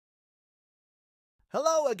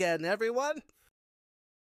Hello again, everyone.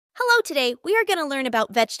 Hello, today we are going to learn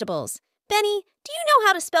about vegetables. Benny, do you know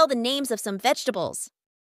how to spell the names of some vegetables?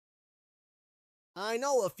 I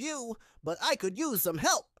know a few, but I could use some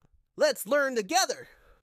help. Let's learn together.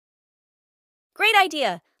 Great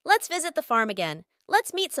idea. Let's visit the farm again.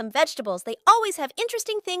 Let's meet some vegetables. They always have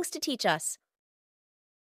interesting things to teach us.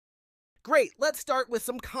 Great, let's start with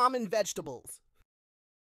some common vegetables.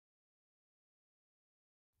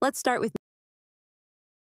 Let's start with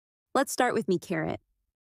me carrot.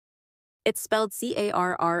 It's spelled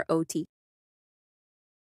C-A-R-R-O-T.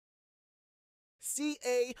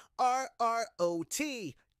 C-A-R-R-O-T.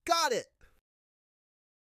 Got it.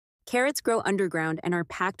 Carrots grow underground and are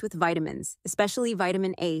packed with vitamins, especially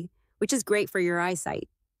vitamin A, which is great for your eyesight.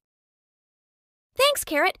 Thanks,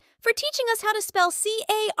 Carrot, for teaching us how to spell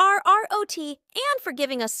C-A-R-R-O-T and for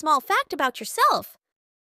giving us small fact about yourself.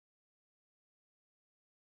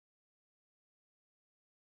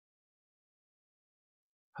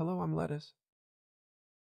 Hello, I'm lettuce.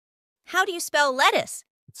 How do you spell lettuce?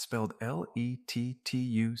 It's spelled L-E-T-T-U-C-E.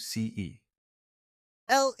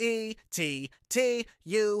 L-E-T-T-U-C-E.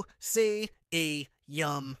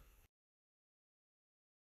 Yum.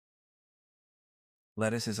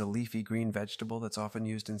 Lettuce is a leafy green vegetable that's often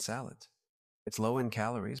used in salads. It's low in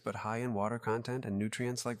calories but high in water content and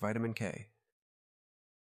nutrients like vitamin K.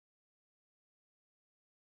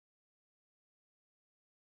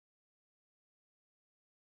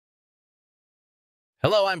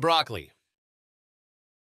 Hello, I'm broccoli.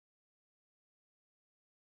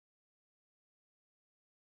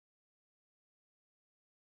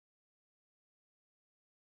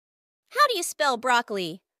 How do you spell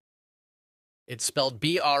broccoli? It's spelled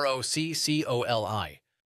B-R-O-C-C-O-L-I.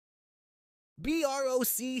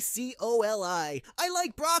 B-R-O-C-C-O-L-I. I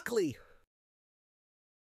like broccoli.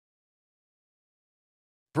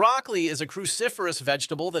 Broccoli is a cruciferous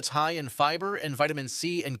vegetable that's high in fiber and vitamin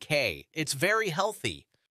C and K. It's very healthy.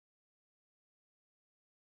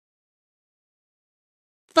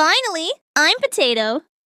 Finally, I'm potato.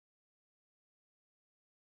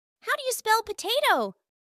 How do you spell potato?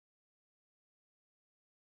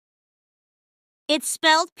 It's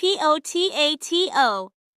spelled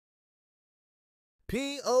P-O-T-A-T-O.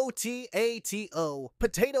 P-O-T-A-T-O.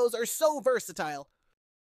 Potatoes are so versatile.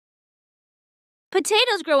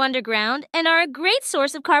 Potatoes grow underground and are a great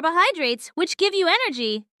source of carbohydrates, which give you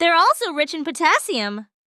energy. They're also rich in potassium.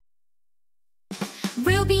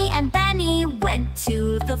 Ruby and Benny went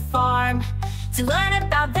to the farm to learn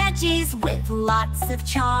about veggies with lots of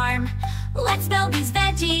charm. Let's spell these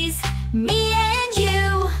veggies, me